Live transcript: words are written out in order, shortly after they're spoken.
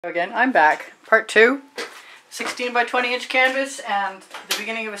Again, I'm back. Part 2, 16 by 20 inch canvas and the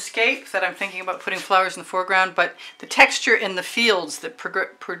beginning of Escape that I'm thinking about putting flowers in the foreground, but the texture in the fields that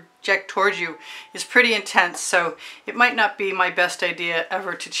project towards you is pretty intense, so it might not be my best idea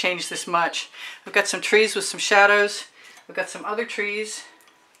ever to change this much. I've got some trees with some shadows. I've got some other trees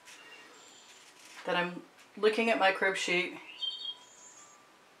that I'm looking at my crib sheet,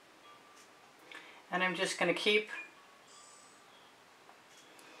 and I'm just going to keep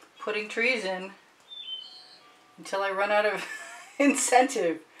putting trees in until I run out of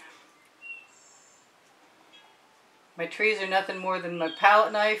incentive. My trees are nothing more than my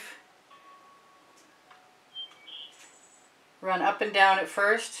palette knife. Run up and down at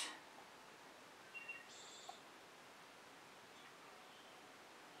first.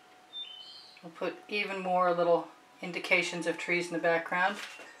 I'll put even more little indications of trees in the background.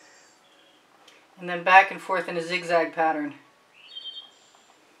 And then back and forth in a zigzag pattern.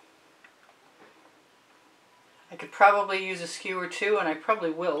 I could probably use a skewer too, and I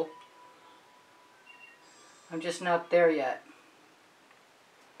probably will. I'm just not there yet.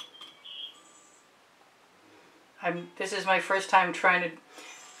 This is my first time trying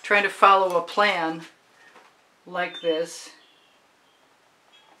to follow a plan like this.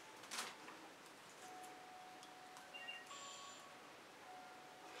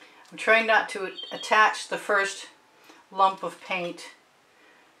 I'm trying not to attach the first lump of paint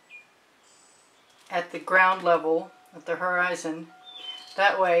at the ground level, at the horizon.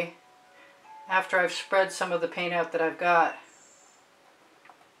 That way, after I've spread some of the paint out that I've got,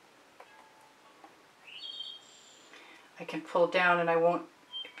 I can pull down and I won't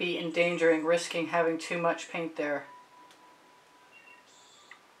be risking having too much paint there.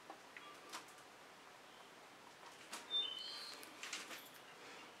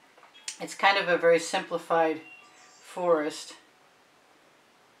 It's kind of a very simplified forest.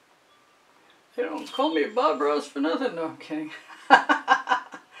 They don't call me Bob Ross for nothing. No, I'm kidding.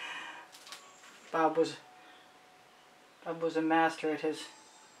 Bob was a master at his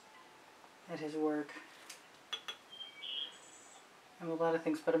work. And a lot of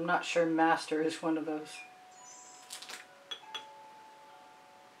things, but I'm not sure master is one of those.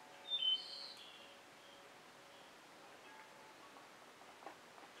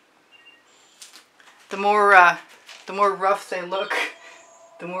 The more rough they look,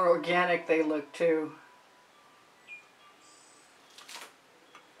 the more organic they look too.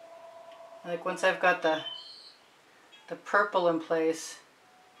 Like once I've got the purple in place,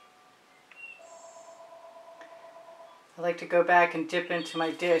 I like to go back and dip into my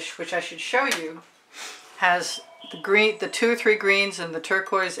dish, which I should show you, has the green, the 2 or 3 greens and the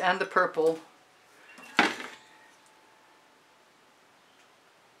turquoise and the purple.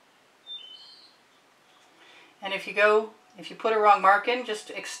 And if you put a wrong mark in,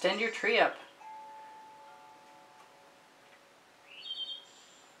 just extend your tree up.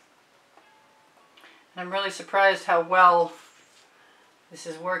 And I'm really surprised how well this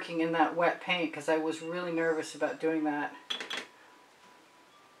is working in that wet paint, because I was really nervous about doing that.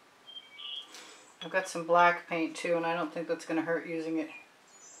 I've got some black paint too, and I don't think that's going to hurt using it.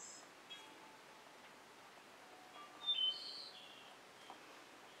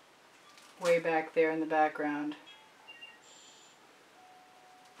 Way back there in the background.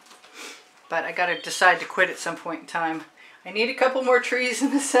 But I gotta decide to quit at some point in time. I need a couple more trees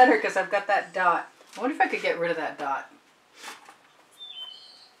in the center because I've got that dot. I wonder if I could get rid of that dot.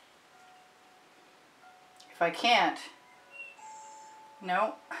 If I can't,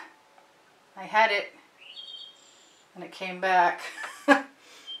 no, I had it and it came back.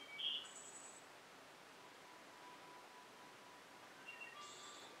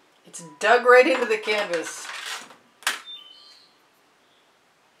 It's dug right into the canvas.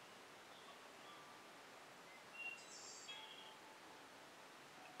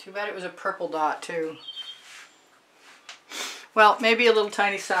 Too bad it was a purple dot too. Well, maybe a little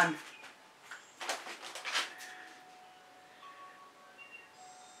tiny sun.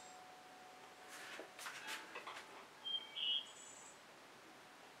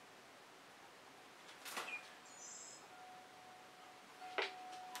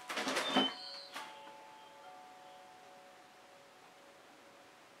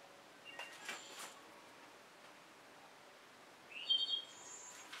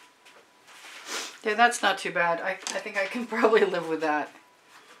 Yeah, that's not too bad. I think I can probably live with that.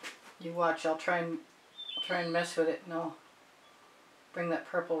 You watch, I'll try and mess with it and I'll bring that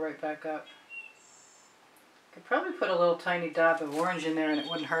purple right back up. Could probably put a little tiny dab of orange in there and it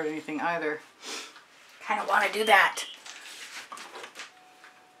wouldn't hurt anything either. Kind of want to do that.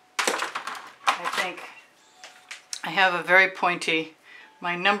 I think I have a very pointy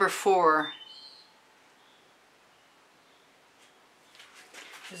my number 4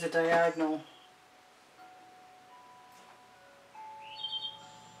 is a diagonal.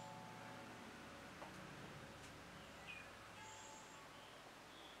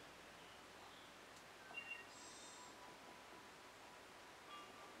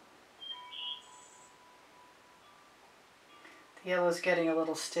 The yellow's getting a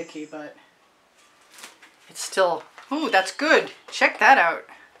little sticky, but it's still, ooh, that's good. Check that out.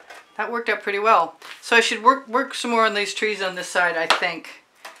 That worked out pretty well. So I should work some more on these trees on this side, I think.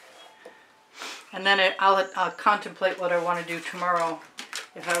 And then I'll contemplate what I want to do tomorrow,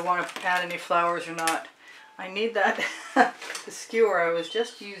 if I want to add any flowers or not. I need that the skewer I was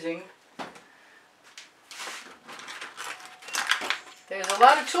just using. There's a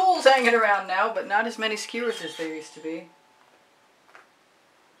lot of tools hanging around now, but not as many skewers as there used to be.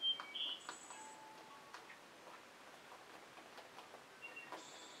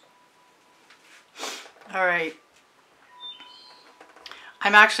 All right.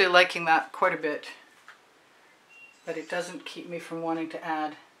 I'm actually liking that quite a bit, but it doesn't keep me from wanting to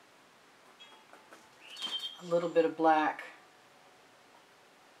add a little bit of black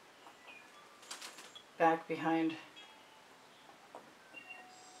back behind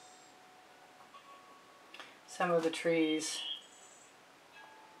some of the trees,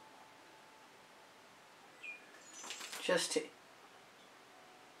 just to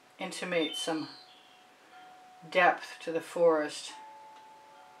intimate some depth to the forest.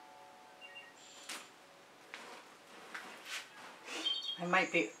 I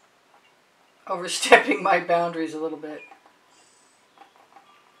might be overstepping my boundaries a little bit.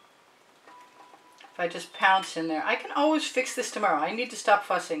 If I just pounce in there, I can always fix this tomorrow. I need to stop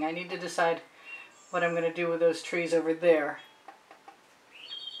fussing. I need to decide what I'm going to do with those trees over there.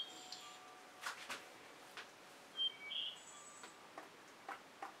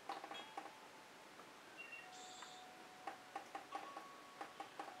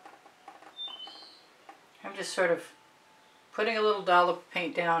 I'm just sort of putting a little dollop of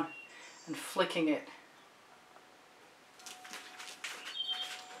paint down and flicking it.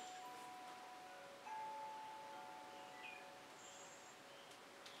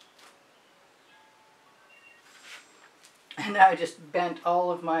 And now I just bent all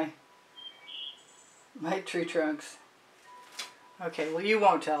of my tree trunks. Okay, well, you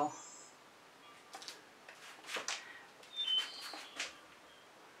won't tell.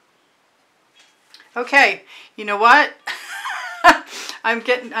 Okay, you know what? I'm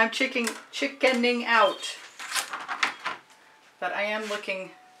chickening out. But I am looking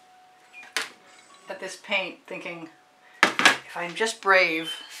at this paint thinking, if I'm just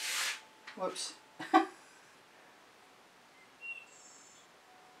brave, whoops.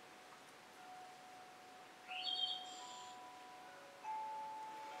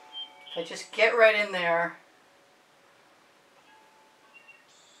 If I just get right in there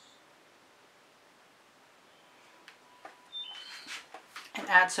and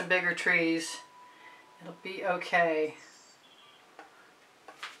add some bigger trees, it'll be okay.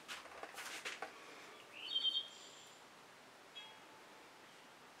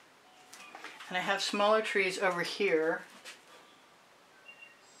 And I have smaller trees over here.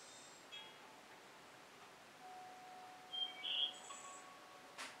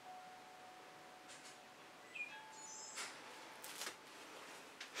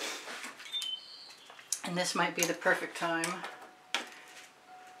 And this might be the perfect time.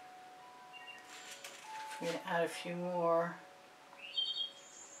 I'm going to add a few more.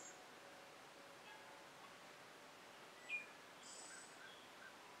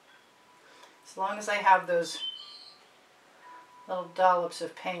 As long as I have those little dollops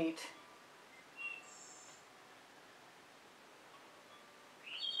of paint.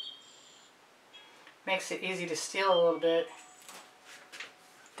 Makes it easy to steal a little bit.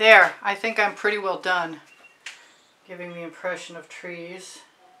 There, I think I'm pretty well done, giving the impression of trees.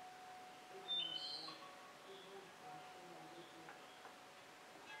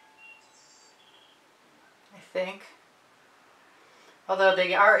 I think. Although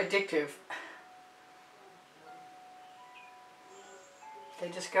they are addictive. They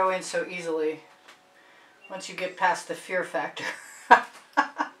just go in so easily once you get past the fear factor.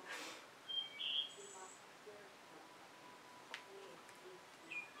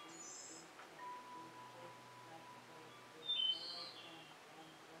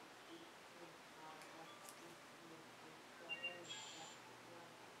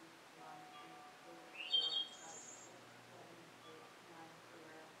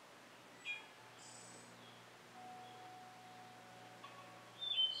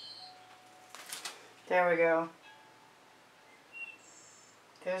 There we go.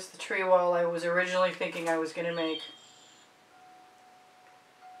 There's the tree wall I was originally thinking I was going to make.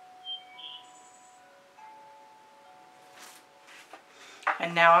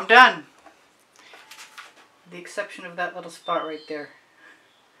 And now I'm done. With the exception of that little spot right there.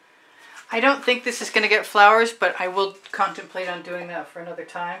 I don't think this is going to get flowers, but I will contemplate on doing that for another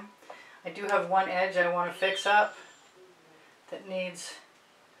time. I do have one edge I want to fix up that needs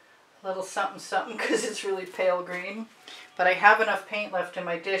a little something something because it's really pale green. But I have enough paint left in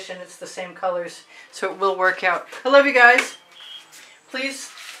my dish and it's the same colors, so it will work out. I love you guys.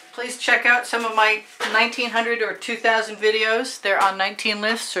 Please check out some of my 1900 or 2000 videos. They're on 19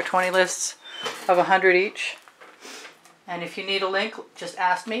 lists or 20 lists of 100 each. And if you need a link, just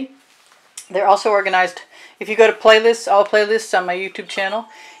ask me. They're also organized. If you go to playlists, all playlists on my YouTube channel,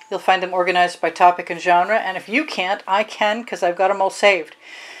 you'll find them organized by topic and genre. And if you can't, I can, because I've got them all saved.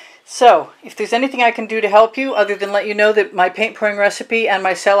 So, if there's anything I can do to help you, other than let you know that my paint pouring recipe and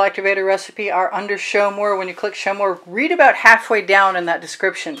my cell activator recipe are under Show More. When you click Show More, read about halfway down in that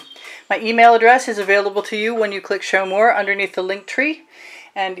description. My email address is available to you when you click Show More underneath the link tree.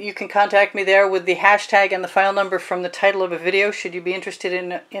 And you can contact me there with the hashtag and the file number from the title of a video should you be interested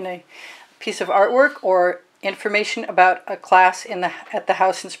in a piece of artwork or information about a class at the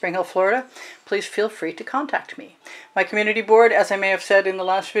house in Spring Hill, Florida. Please feel free to contact me. My community board, as I may have said in the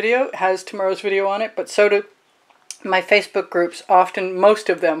last video, has tomorrow's video on it, but so do my Facebook groups, often most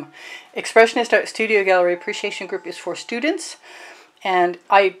of them. Expressionist Art Studio Gallery Appreciation Group is for students, and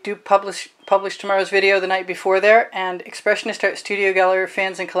I do publish tomorrow's video the night before there, and Expressionist Art Studio Gallery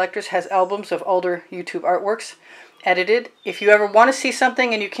Fans and Collectors has albums of older YouTube artworks edited. If you ever want to see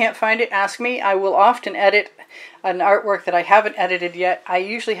something and you can't find it, ask me. I will often edit an artwork that I haven't edited yet. I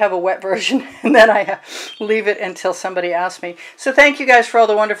usually have a wet version and then I leave it until somebody asks me. So thank you guys for all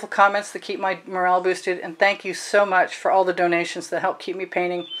the wonderful comments that keep my morale boosted, and thank you so much for all the donations that help keep me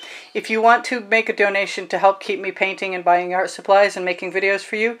painting. If you want to make a donation to help keep me painting and buying art supplies and making videos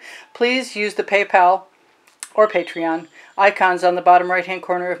for you, please use the PayPal or Patreon icons on the bottom right hand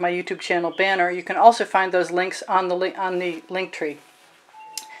corner of my YouTube channel banner. You can also find those links on the link tree.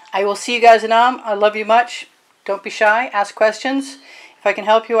 I will see you guys in I love you much. Don't be shy. Ask questions. If I can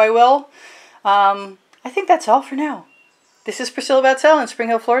help you, I will. I think that's all for now. This is Priscilla Batzell in Spring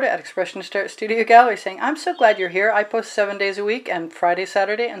Hill, Florida at Expressionist Art Studio Gallery saying, I'm so glad you're here. I post 7 days a week and Friday,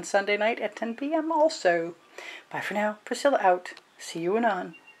 Saturday, and Sunday night at 10 p.m. also. Bye for now. Priscilla out. See you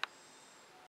anon.